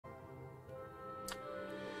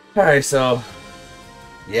Alright, so...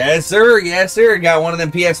 Yes, sir. Yes, sir. Got one of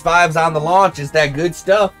them PS5s on the launch. It's that good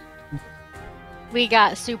stuff. We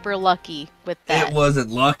got super lucky with that. It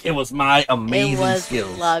wasn't luck. It was my amazing skills.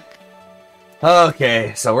 It was luck.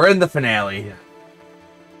 Okay, so we're in the finale.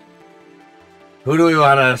 Who do we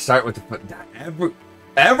want to start with?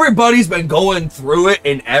 Everybody's been going through it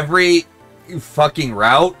in every fucking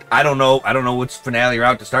route. I don't know which finale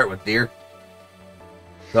route to start with, dear.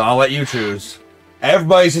 So I'll let you choose.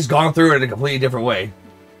 Everybody's just gone through it in a completely different way.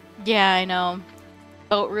 Yeah, I know.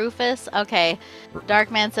 Vote Rufus? Okay.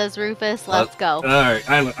 Darkman says Rufus. Let's go. Alright,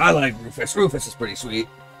 I like Rufus. Rufus is pretty sweet.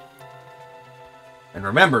 And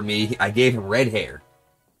remember me, I gave him red hair.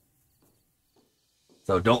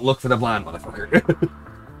 So don't look for the blonde motherfucker.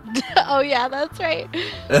 Oh yeah, that's right.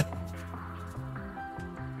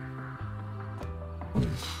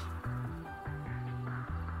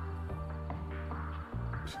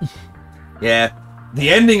 Yeah. The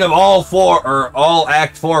ending of all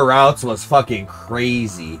Act 4 routes was fucking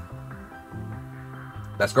crazy.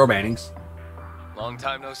 Let's go, Bannings. Long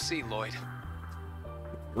time no see, Lloyd.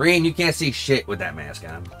 Reen, you can't see shit with that mask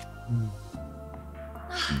on.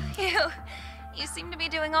 You seem to be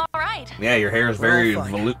doing all right. Yeah, your hair is very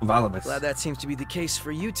voluminous. Glad that seems to be the case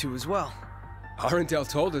for you two as well. Our intel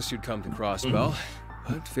told us you'd come to Crossbell,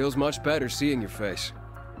 but it feels much better seeing your face.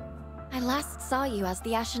 I last saw you as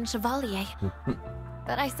the Ashen Chevalier.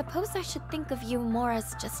 But I suppose I should think of you more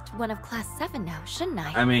as just one of Class 7 now, shouldn't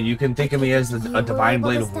I? I mean, you can think of me as a Divine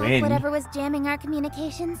Blade of Wind. Whatever was jamming our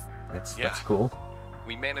communications. That's cool.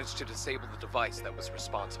 We managed to disable the device that was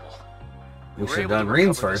responsible. We should have done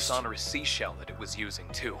Reen's first. The sonorous seashell that it was using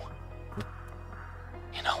too.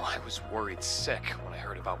 You know, I was worried sick when I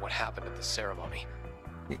heard about what happened at the ceremony.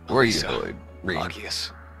 Where are you, Lloyd?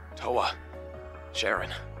 Arceus, Toa,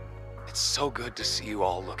 Sharon. It's so good to see you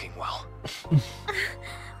all looking well.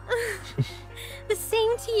 The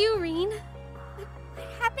same to you, Reen. What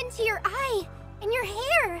happened to your eye and your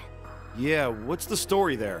hair? Yeah, what's the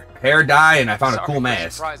story there? Hair dye, and I found a cool Sorry for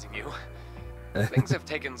mask. Surprising you. Things have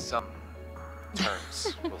taken some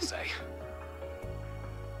turns, we'll say.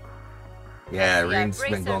 Yeah, Reen's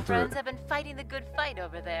been going through it. Have been fighting the good fight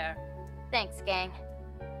over there. Thanks, gang.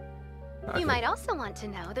 Okay. You might also want to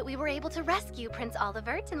know that we were able to rescue Prince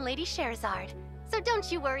Olivert and Lady Scheherazade. So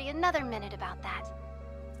don't you worry another minute about that.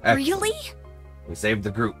 Excellent. Really? We saved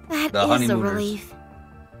the group. That the is a honeymooners. relief.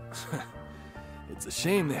 It's a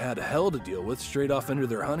shame they had hell to deal with straight off into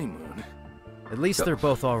their honeymoon. At least they're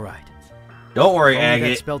both alright. Don't worry, That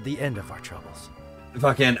Agate. spelled the end of our troubles.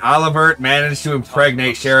 Fucking Olivert managed to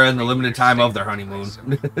impregnate Shara in the limited time of their honeymoon.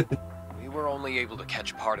 We were only able to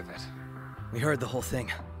catch part of it. We heard the whole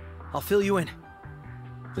thing. I'll fill you in.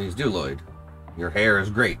 Please do, Lloyd. Your hair is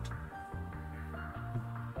great.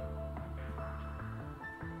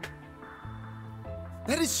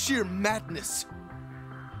 That is sheer madness.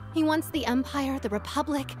 He wants the Empire, the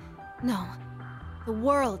Republic, no, the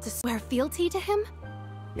world to swear fealty to him?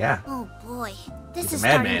 Yeah. Oh boy, this He's is a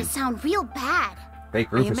starting madman. to sound real bad. Fake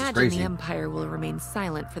I Rufus is imagine crazy. the Empire will remain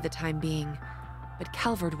silent for the time being, but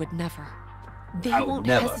Calvard would never. They won't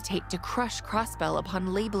hesitate to crush Crossbell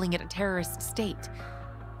upon labeling it a terrorist state,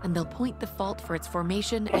 and they'll point the fault for its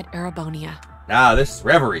formation at Erebonia. Nah, this is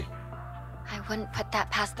Reverie. I wouldn't put that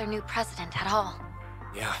past their new president at all.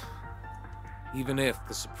 Yeah. Even if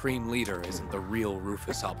the Supreme Leader isn't the real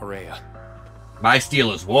Rufus Alperea. My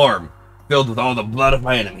steel is warm, filled with all the blood of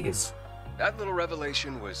my enemies. That little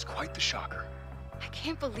revelation was quite the shocker. I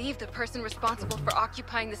can't believe the person responsible for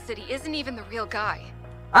occupying the city isn't even the real guy.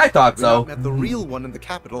 I thought so. Met the real one in the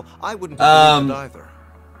capital. I wouldn't have believed it either.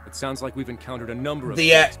 It sounds like we've encountered a number of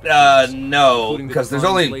no, because there's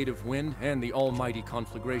only Blade of Wind and the Almighty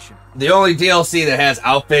Conflagration. The only DLC that has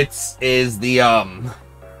outfits is the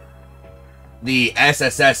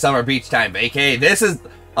SSS Summer Beach Time Vacay. This is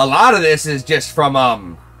a lot of this is just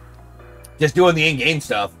from just doing the in-game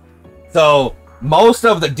stuff. So most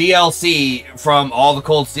of the DLC from all the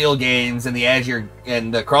Cold Steel games and the Azure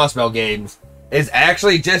and the Crossbell games is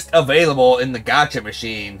actually just available in the Gacha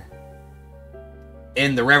machine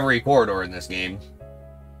in the Reverie corridor in this game.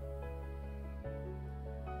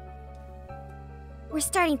 We're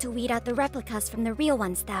starting to weed out the replicas from the real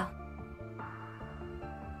ones, though.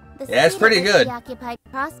 Yeah, it's pretty good. The occupied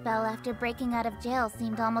Crossbell after breaking out of jail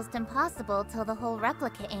seemed almost impossible till the whole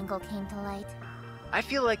replica angle came to light. I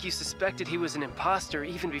feel like you suspected he was an imposter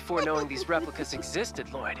even before knowing these replicas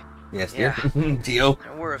existed, Lloyd. Yes, dear. Tio.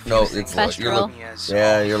 No, it's Best girl.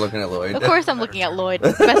 Yeah, you're looking at Lloyd. Of course I'm looking at Lloyd.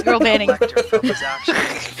 Best girl banning. His actions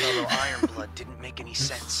as a fellow Ironblood didn't make any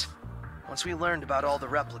sense. Once we learned about all the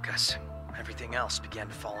replicas, everything else began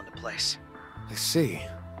to fall into place. I see.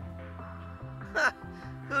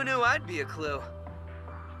 Who knew I'd be a clue?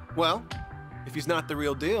 Well, if he's not the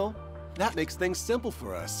real deal, that makes things simple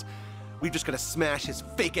for us. We've just gotta smash his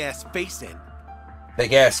fake-ass face in.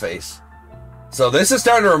 Fake ass face. So this is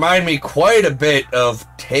starting to remind me quite a bit of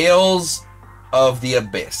Tales of the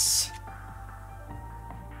Abyss.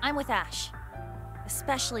 I'm with Ash.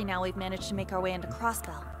 Especially now we've managed to make our way into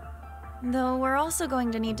Crossbell. Though we're also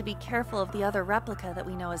going to need to be careful of the other replica that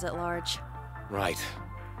we know is at large. Right.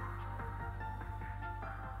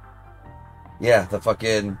 Yeah, the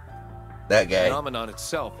fucking... that The guy. phenomenon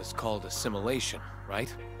itself is called assimilation,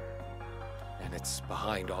 right? And it's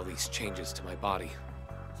behind all these changes to my body.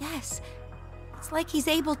 Yes. It's like he's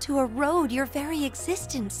able to erode your very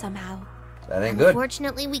existence somehow. That ain't good.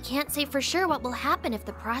 Unfortunately, we can't say for sure what will happen if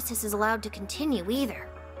the process is allowed to continue either.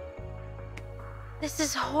 This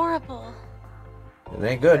is horrible. It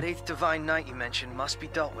ain't That good. 8th Divine Knight you mentioned must be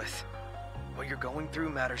dealt with. What you're going through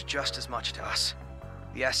matters just as much to us.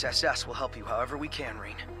 The SSS will help you however we can,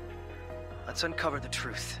 Rean. Let's uncover the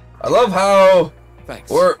truth. I love how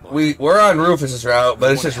Thanks. we're on Rufus's route,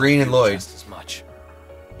 but it's just Rean and Lloyd. As much.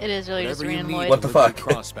 It is really just Rean and Lloyd. What the fuck?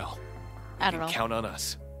 Crossbell. I don't know. Count on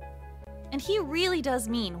us. And he really does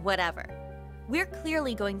mean whatever. We're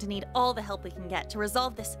clearly going to need all the help we can get to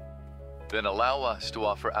resolve this. Then allow us to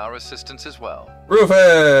offer our assistance as well.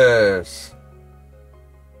 Rufus!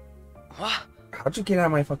 What? How'd you get out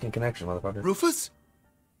of my fucking connection, motherfucker? Rufus?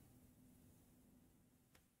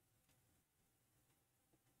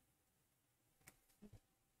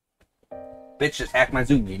 Bitch just hacked my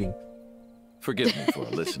Zoom meeting. Forgive me for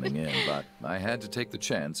listening in, but I had to take the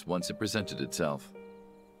chance once it presented itself.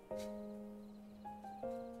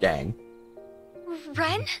 Gang.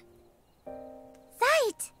 Ren?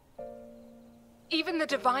 Sight! Even the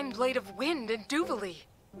Divine Blade of Wind and Duvalie.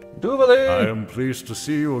 I am pleased to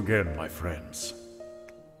see you again, my friends.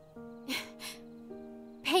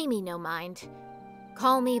 Pay me no mind.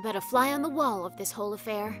 Call me but a fly on the wall of this whole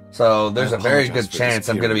affair. So there's I a very apologize good for chance this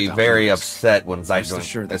I'm going to be period very without upset when Zeit Rest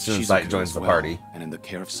assured joins, that as soon as she's Zeit okay joins as the well, party. and in the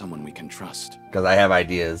care of someone we can trust. Because I have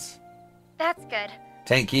ideas. That's good.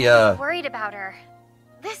 Tanky, Worried about her.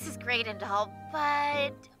 This is great and all,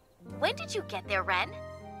 but when did you get there, Ren?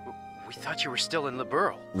 We thought you were still in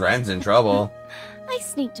Liberl. Ren's in trouble. I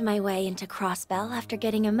sneaked my way into Crossbell after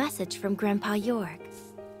getting a message from Grandpa York.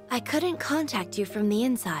 I couldn't contact you from the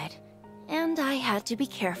inside, and I had to be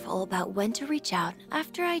careful about when to reach out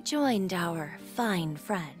after I joined our fine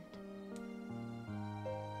friend.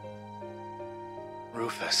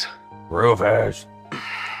 Rufus. Rufus.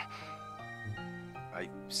 I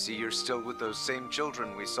see you're still with those same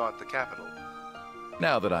children we saw at the Capitol.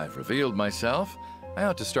 Now that I've revealed myself, I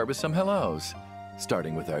ought to start with some hellos,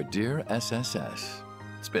 starting with our dear SSS.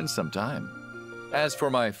 It's been some time. As for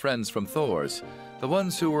my friends from Thor's, the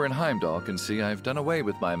ones who were in Heimdall can see I've done away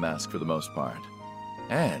with my mask for the most part.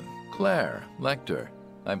 Anne, Claire, Lecter,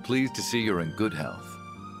 I'm pleased to see you're in good health.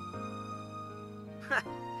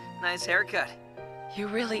 Nice haircut. You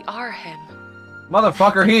really are him.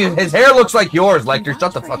 Motherfucker, his hair looks like yours, Lecter.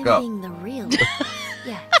 Shut the fuck up. Being the real.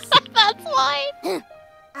 Yes. That's why.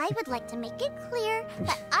 I would like to make it clear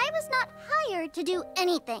that I was not hired to do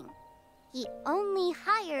anything. He only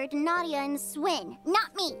hired Nadia and Swin,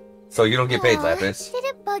 not me. So you don't get paid, Aw, Lapis. Did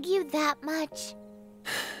it bug you that much?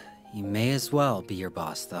 He may as well be your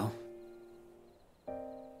boss, though.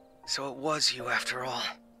 So it was you after all.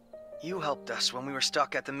 You helped us when we were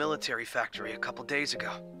stuck at the military factory a couple days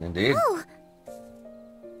ago. Indeed. Oh,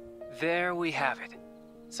 There we have it.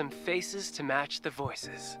 Some faces to match the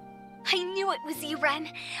voices. I knew it was you, Ren.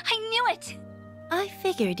 I knew it. I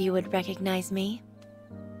figured you would recognize me.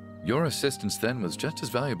 Your assistance then was just as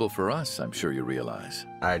valuable for us, I'm sure you realize.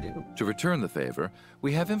 I do. To return the favor,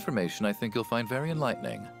 we have information I think you'll find very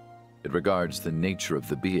enlightening. It regards the nature of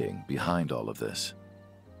the being behind all of this.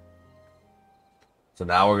 So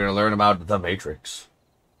now we're going to learn about the Matrix.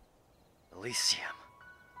 Elysium.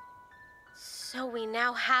 So we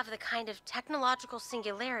now have the kind of technological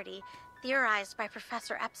singularity theorized by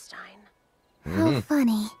Professor Epstein. how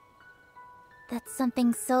funny. That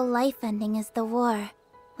something so life-ending as the war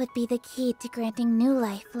would be the key to granting new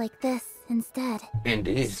life like this instead.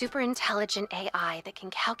 Indeed. Super intelligent AI that can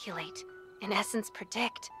calculate, in essence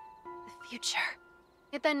predict, the future.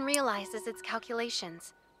 It then realizes its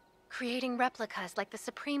calculations, creating replicas like the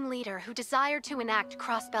Supreme Leader who desired to enact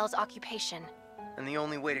Crossbell's occupation. And the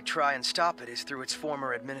only way to try and stop it is through its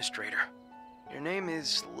former administrator. Your name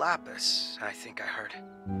is Lapis, I think I heard.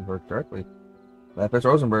 You heard correctly. Lapis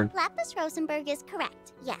Rosenberg. Lapis Rosenberg is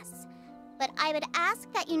correct, yes. But I would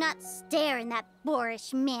ask that you not stare in that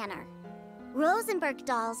boorish manner. Rosenberg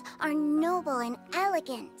dolls are noble and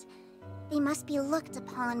elegant. They must be looked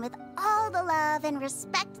upon with all the love and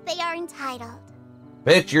respect they are entitled.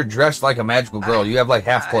 Bitch, you're dressed like a magical girl. You have like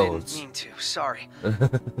half clothes. I didn't mean to. Sorry.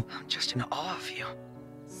 I'm just in awe of you.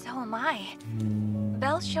 So am I.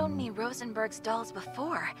 Belle's shown me Rosenberg's dolls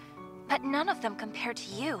before, but none of them compare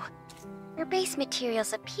to you. Her base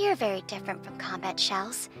materials appear very different from combat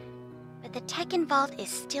shells, but the tech involved is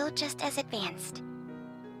still just as advanced.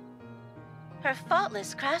 Her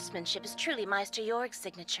faultless craftsmanship is truly Meister Jorg's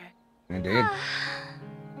signature. Indeed.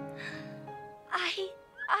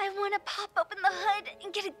 I want to pop open the hood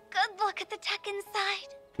and get a good look at the tech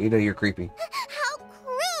inside. Tita, you're creepy. How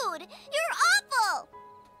crude! You're awful!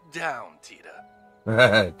 Down,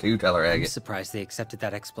 Tita. Do tell her, I'm Agate. surprised they accepted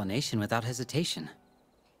that explanation without hesitation.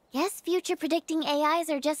 Guess future predicting AIs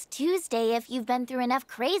are just Tuesday if you've been through enough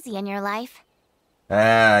crazy in your life.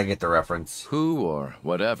 Ah, I get the reference. Who or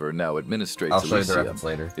whatever now administrates I'll show you the Elysium reference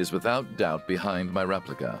later. is without doubt behind my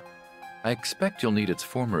replica. I expect you'll need its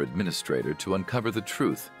former administrator to uncover the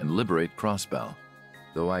truth and liberate Crossbell.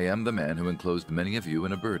 Though I am the man who enclosed many of you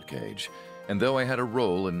in a birdcage, and though I had a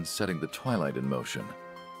role in setting the Twilight in motion,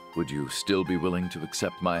 would you still be willing to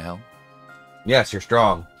accept my help? Yes, you're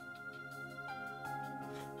strong.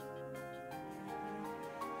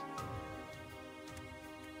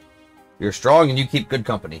 You're strong and you keep good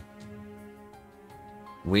company.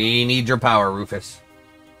 We need your power, Rufus.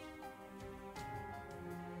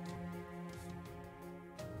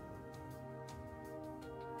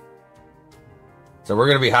 So we're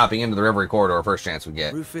going to be hopping into the Reverie corridor first chance we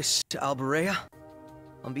get. Rufus Alberea,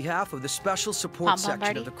 on behalf of the Special Support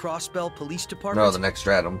Section of the Crossbell Police Department... No, the next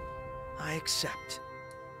stratum. I accept.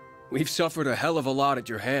 We've suffered a hell of a lot at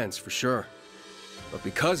your hands, for sure. But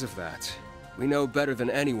because of that, we know better than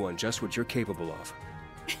anyone just what you're capable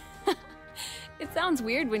of. It sounds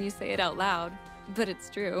weird when you say it out loud, but it's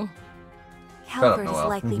true. Calvert is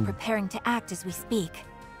likely preparing to act as we speak.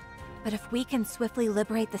 But if we can swiftly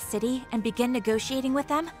liberate the city and begin negotiating with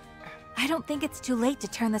them, I don't think it's too late to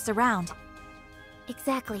turn this around.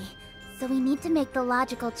 Exactly. So we need to make the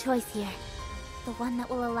logical choice here. The one that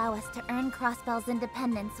will allow us to earn Crossbell's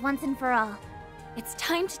independence once and for all. It's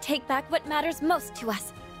time to take back what matters most to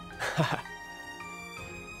us.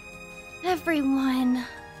 Everyone.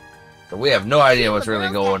 So we have no idea what's really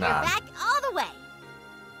going on. Back all the way.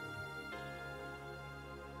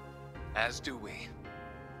 As do we.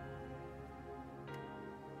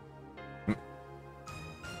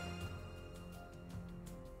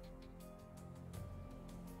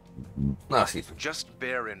 No, excuse me. Just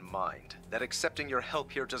bear in mind that accepting your help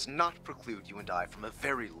here does not preclude you and I from a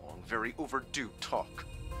very long, very overdue talk.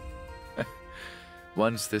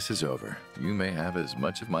 Once this is over, you may have as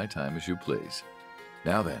much of my time as you please.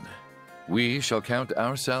 Now then, we shall count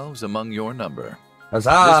ourselves among your number. Huzzah!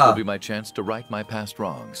 This will be my chance to right my past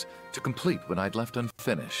wrongs, to complete what I'd left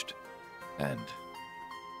unfinished. And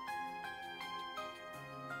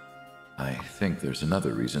I think there's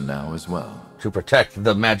another reason now as well. To protect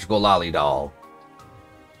the magical lolly doll.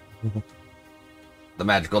 The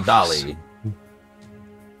magical dolly.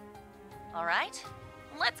 All right,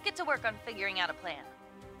 let's get to work on figuring out a plan.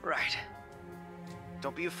 Right.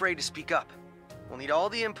 Don't be afraid to speak up. We'll need all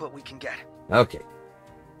the input we can get. Okay.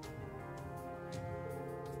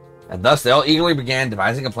 And thus they all eagerly began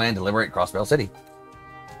devising a plan to liberate Crossbell City.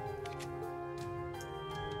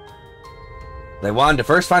 They wanted to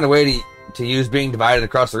first find a way to use being divided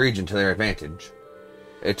across the region to their advantage.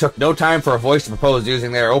 It took no time for a voice to propose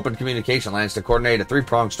using their open communication lines to coordinate a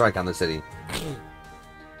three-pronged strike on the city.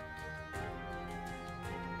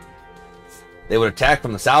 They would attack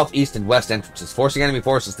from the south, east, and west entrances, forcing enemy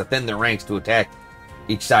forces to thin their ranks to attack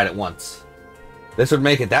each side at once. This would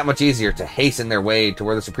make it that much easier to hasten their way to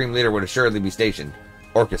where the Supreme Leader would assuredly be stationed,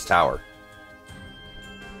 Orcus Tower.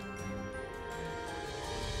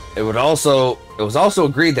 It was also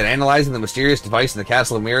agreed that analyzing the mysterious device in the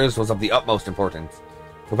Castle of Mirrors was of the utmost importance.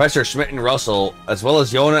 Professor Schmidt and Russell, as well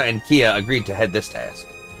as Yona and Kia, agreed to head this task.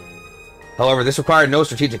 However, this required no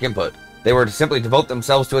strategic input. They were to simply devote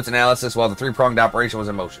themselves to its analysis while the three-pronged operation was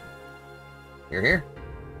in motion. Hear, hear.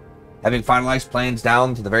 Having finalized plans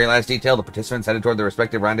down to the very last detail, the participants headed toward their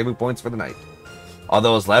respective rendezvous points for the night. All that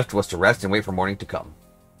was left was to rest and wait for morning to come.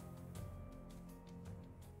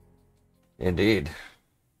 Indeed.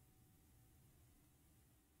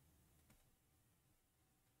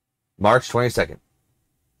 March 22nd.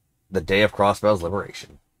 The day of Crossbell's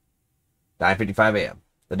liberation. 9:55 a.m.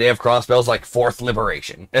 The day of Crossbell's like fourth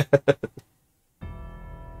liberation.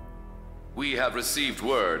 We have received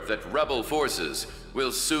word that rebel forces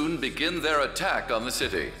will soon begin their attack on the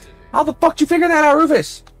city. How the fuck did you figure that out,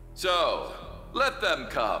 Rufus? So, let them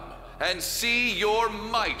come and see your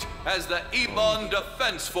might as the Ebon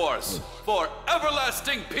Defense Force for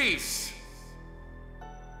everlasting peace.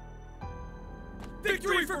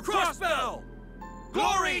 Victory for Crossbell!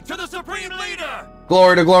 Glory to the Supreme Leader!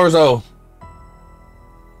 Glory to Glorzo!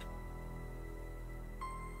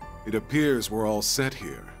 It appears we're all set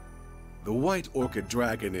here. The White Orchid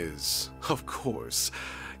Dragon is, of course,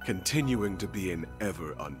 continuing to be an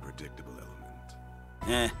ever unpredictable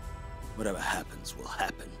element. Whatever happens will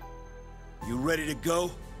happen. You ready to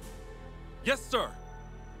go? Yes, sir.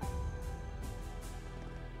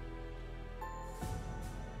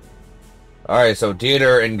 Alright, so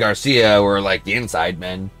Theodore and Garcia were like the inside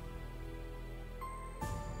men.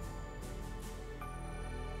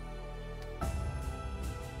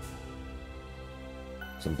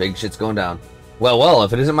 Some big shit's going down. Well,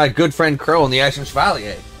 if it isn't my good friend Crow and the Ashen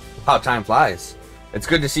Chevalier. How time flies. It's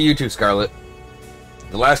good to see you two, Scarlet.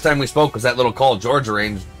 The last time we spoke was that little call George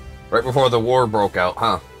arranged right before the war broke out,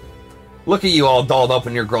 huh? Look at you all dolled up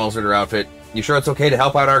in your Gralsritter outfit. You sure it's okay to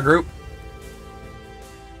help out our group?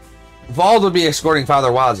 Vald would be escorting Father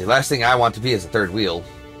Wazi. Last thing I want to be is a third wheel.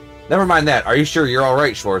 Never mind that. Are you sure you're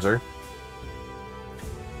alright, Schwarzer?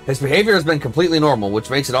 His behavior has been completely normal, which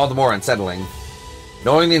makes it all the more unsettling.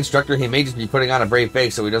 Knowing the instructor, he may just be putting on a brave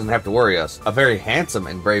face so he doesn't have to worry us. A very handsome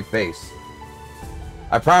and brave face.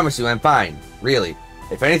 I promise you, I'm fine. Really.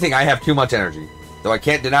 If anything, I have too much energy. Though I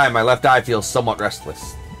can't deny my left eye feels somewhat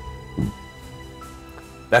restless.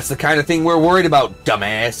 That's the kind of thing we're worried about,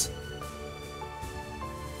 dumbass.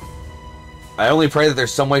 I only pray that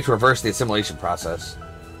there's some way to reverse the assimilation process.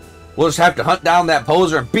 We'll just have to hunt down that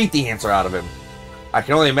poser and beat the answer out of him. I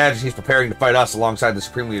can only imagine he's preparing to fight us alongside the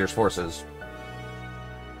Supreme Leader's forces.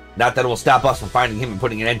 Not that it will stop us from finding him and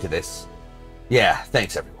putting an end to this. Yeah,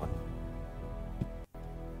 thanks everyone.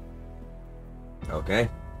 Okay.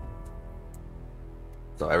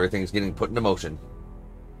 So everything's getting put into motion.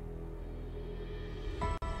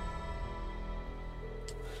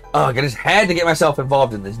 Ugh, I just had to get myself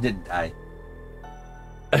involved in this, didn't I?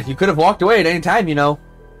 You could have walked away at any time, you know.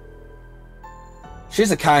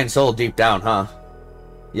 She's a kind soul deep down, huh?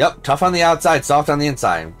 Yup, tough on the outside, soft on the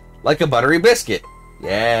inside. Like a buttery biscuit.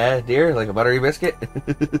 Yeah, dear, like a buttery biscuit.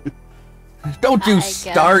 Don't you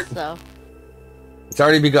start. So. It's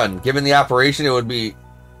already begun. Given the operation,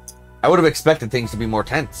 I would have expected things to be more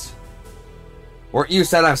tense. Weren't you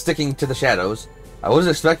set on sticking to the shadows? I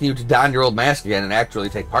wasn't expecting you to don your old mask again and actually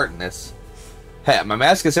take part in this. Hey, my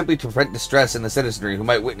mask is simply to prevent distress in the citizenry who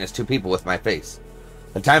might witness two people with my face.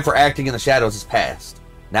 The time for acting in the shadows is past.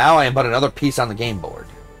 Now I am but another piece on the game board.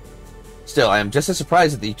 Still, I am just as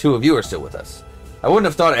surprised that the two of you are still with us. I wouldn't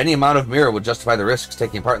have thought any amount of mirror would justify the risks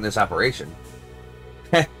taking part in this operation.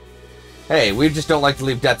 Hey, we just don't like to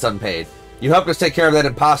leave debts unpaid. You helped us take care of that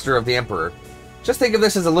imposter of the Emperor. Just think of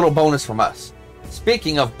this as a little bonus from us.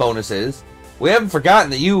 Speaking of bonuses, we haven't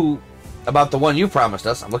forgotten about the one you promised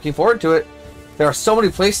us. I'm looking forward to it. There are so many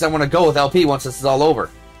places I want to go with LP once this is all over.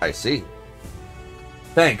 I see.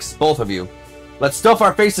 Thanks, both of you. Let's stuff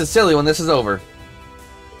our faces silly when this is over.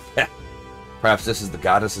 Perhaps this is the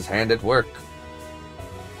goddess's hand at work.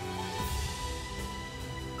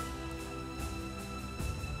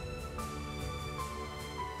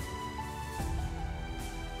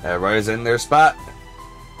 Everybody's in their spot.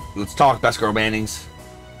 Let's talk, Beskar Bannings.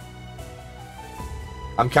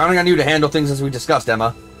 I'm counting on you to handle things as we discussed,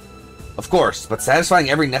 Emma. Of course, but satisfying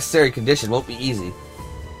every necessary condition won't be easy.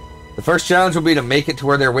 The first challenge will be to make it to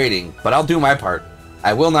where they're waiting, but I'll do my part.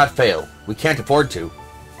 I will not fail. We can't afford to.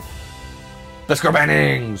 Beskar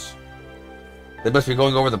Bannings! They must be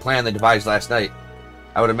going over the plan they devised last night.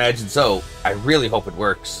 I would imagine so. I really hope it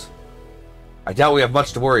works. I doubt we have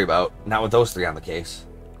much to worry about, not with those three on the case.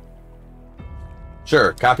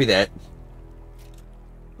 Sure, copy that.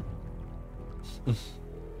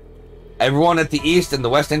 Everyone at the east and the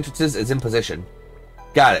west entrances is in position.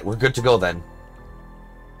 Got it, we're good to go then.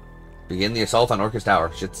 Begin the assault on Orcus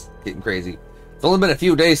Tower. Shit's getting crazy. It's only been a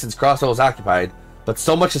few days since Crossbell was occupied, but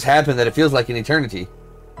so much has happened that it feels like an eternity.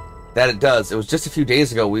 That it does. It was just a few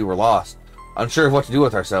days ago we were lost, unsure of what to do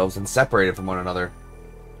with ourselves, and separated from one another.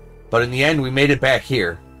 But in the end, we made it back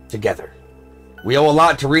here, together. We owe a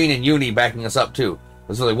lot to Reen and Uni backing us up, too.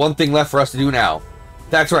 There's only one thing left for us to do now.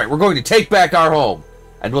 That's right, we're going to take back our home,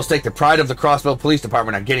 and we'll stake the pride of the Crossbell Police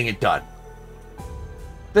Department on getting it done.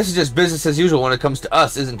 This is just business as usual when it comes to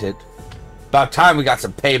us, isn't it? About time we got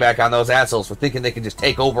some payback on those assholes for thinking they could just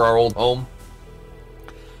take over our old home.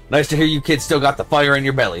 Nice to hear you kids still got the fire in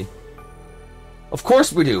your belly. Of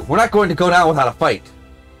course we do. We're not going to go down without a fight.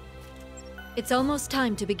 It's almost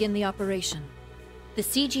time to begin the operation. The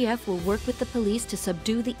CGF will work with the police to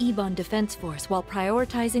subdue the Ebon Defense Force while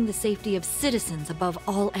prioritizing the safety of citizens above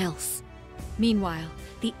all else. Meanwhile,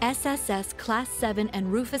 the SSS Class 7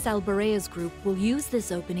 and Rufus Albarea's group will use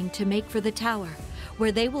this opening to make for the tower,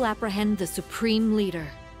 where they will apprehend the Supreme Leader.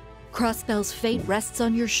 Crossbell's fate rests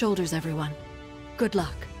on your shoulders, everyone. Good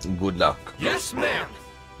luck. Good luck. Yes, ma'am!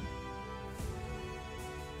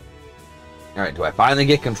 Alright, do I finally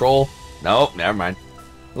get control? Nope, never mind.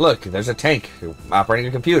 Look, there's a tank operating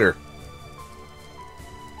a computer.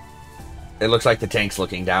 It looks like the tank's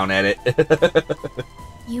looking down at it.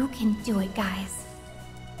 You can do it, guys.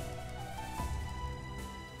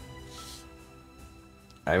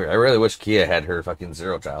 I really wish Kia had her fucking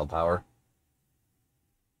zero child power.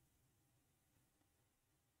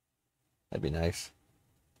 That'd be nice.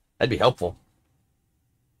 That'd be helpful.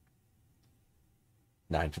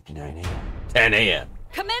 9:59 a.m. 10 a.m.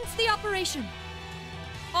 Commence the operation!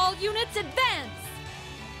 All units advance!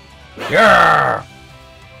 Yeah!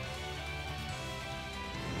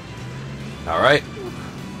 Alright.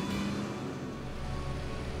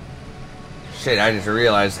 Shit, I just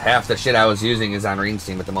realized half the shit I was using is on Reen's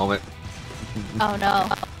team at the moment. Oh no.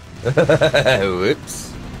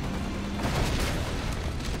 Whoops.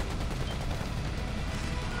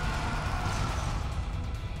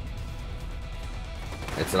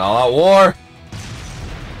 It's an all-out war.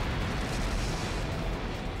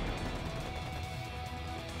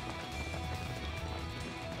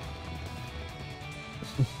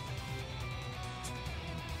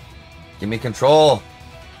 Give me control.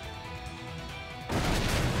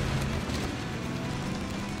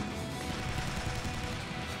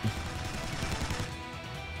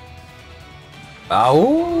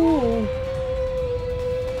 Ow.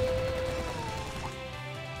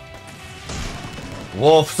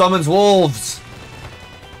 Wolf summons wolves.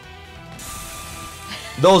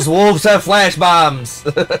 Those wolves have flash bombs.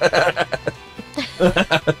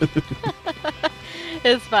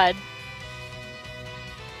 It's fun.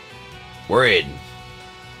 We're in.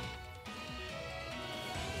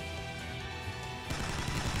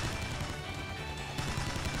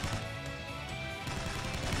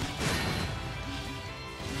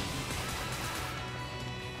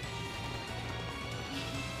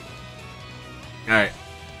 All right.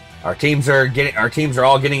 Our teams are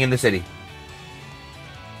all getting in the city.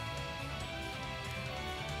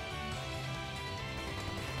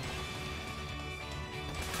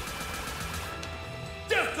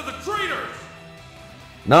 Death to the traitors!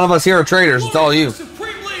 None of us here are traitors. It's all you.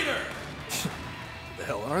 Supreme Leader! Who the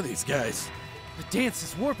hell are these guys? The dance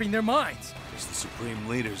is warping their minds. Guess the Supreme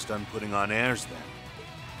Leader's done putting on airs then.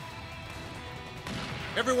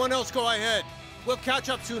 Everyone else go ahead. We'll catch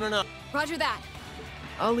up soon enough. Roger that.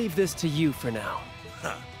 I'll leave this to you for now.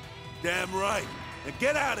 Damn right. Now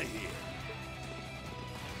get out of here.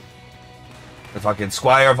 The fucking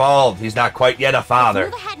Squire evolved. He's not quite yet a father.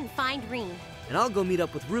 Move ahead and find Reen. And I'll go meet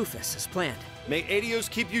up with Rufus as planned. May Adios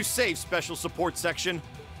keep you safe, Special Support Section.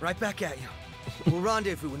 Right back at you. We'll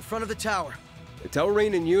rendezvous in front of the tower. Tell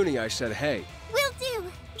Reen and Uni I said hey. Will do.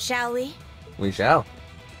 Shall we? We shall.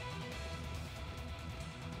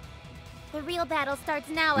 The real battle starts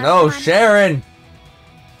now, No, everyone. Sharon!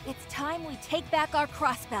 It's time we take back our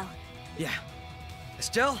Crossbell. Yeah.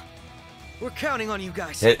 Estelle, we're counting on you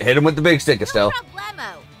guys. Hit him with the big stick, Estelle.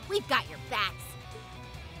 Problemo. We've got your backs.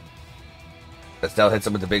 Estelle hits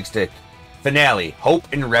him with the big stick. Finale, Hope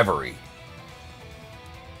and Reverie.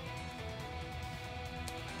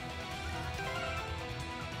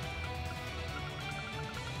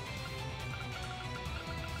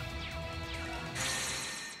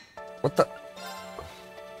 What the?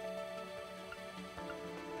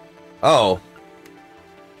 Oh.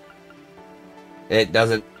 It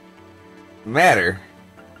doesn't matter.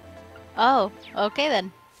 Oh, okay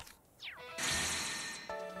then.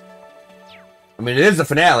 I mean, it is the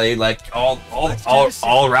finale. Like all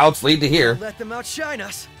routes lead to here. Let them outshine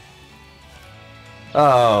us.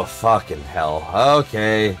 Oh fucking hell!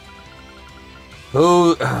 Okay.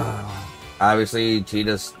 Who? Obviously,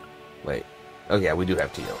 Tita's. Wait. Oh yeah, we do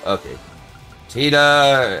have Tito. Okay.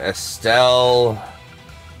 Tita, Estelle,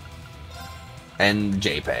 and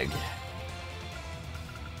JPEG.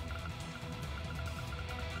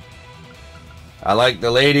 I like the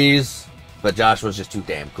ladies, but Josh was just too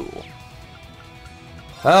damn cool.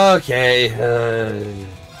 Okay.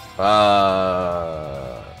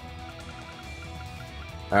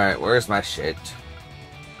 Alright, where's my shit?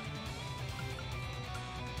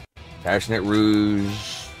 Passionate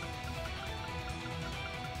Rouge.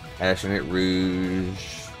 Passionate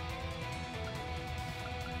Rouge.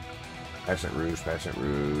 Passionate Rouge, Passionate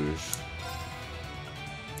Rouge.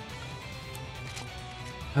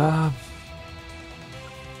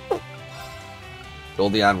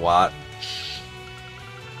 Goldion Watt.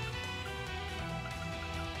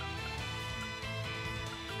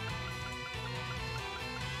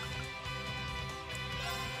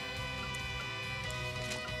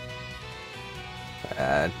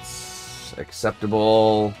 That's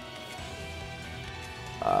acceptable.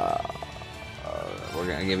 We're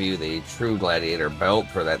gonna give you the True Gladiator belt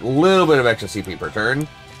for that little bit of extra CP per turn.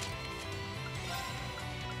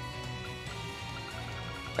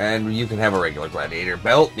 And you can have a regular Gladiator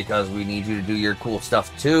belt because we need you to do your cool stuff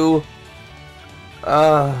too.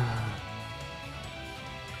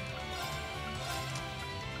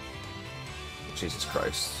 Jesus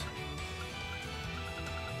Christ.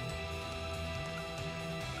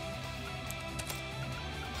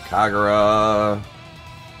 Kagura.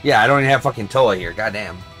 Yeah, I don't even have fucking Toa here.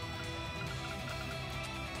 Goddamn.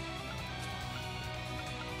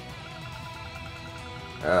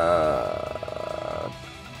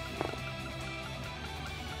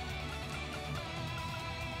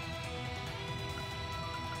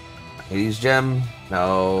 Hades Gem?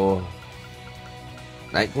 No.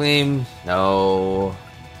 Night Gleam? No.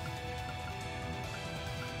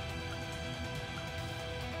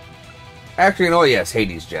 Actually, no, yes,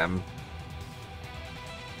 Hades Gem.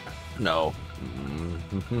 No.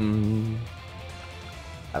 I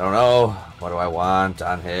don't know. What do I want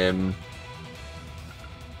on him?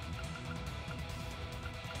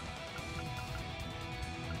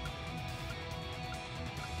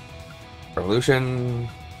 Revolution.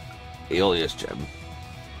 Alias Gem.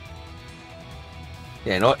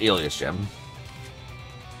 Yeah, no, Alias Gem.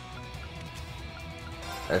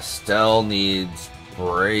 Estelle needs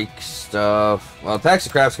break stuff. Well, attacks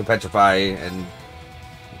and crafts can petrify and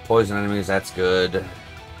poison enemies, that's good.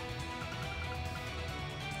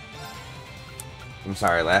 I'm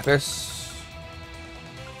sorry, Lapis.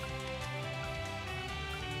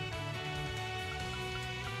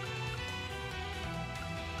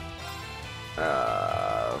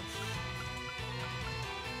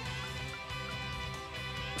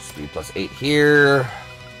 Speed plus 8 here.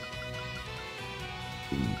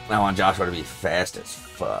 I want Joshua to be fast as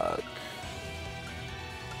fuck.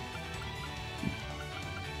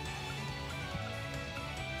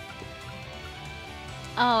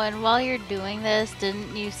 Oh, and while you're doing this,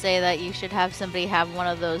 didn't you say that you should have somebody have one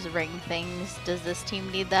of those ring things? Does this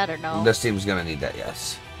team need that or no? This team's gonna need that,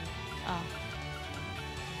 yes. Oh.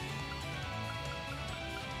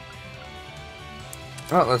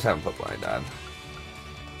 Well, let's have him put blind on.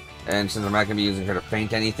 And since I'm not gonna be using her to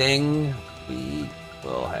paint anything, we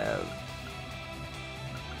will have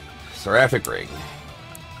Seraphic Ring.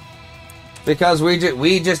 Because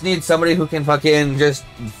we just need somebody who can fucking just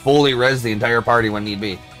fully res the entire party when need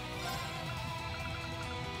be.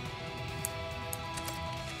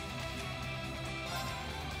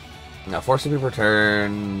 Now, Force of per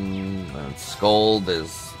turn. Scold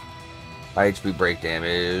is high HP break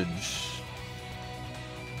damage.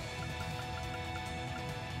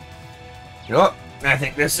 You know what? I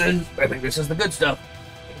think this is the good stuff.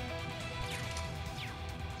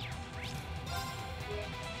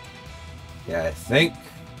 Yeah, I think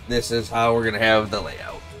this is how we're gonna have the layout.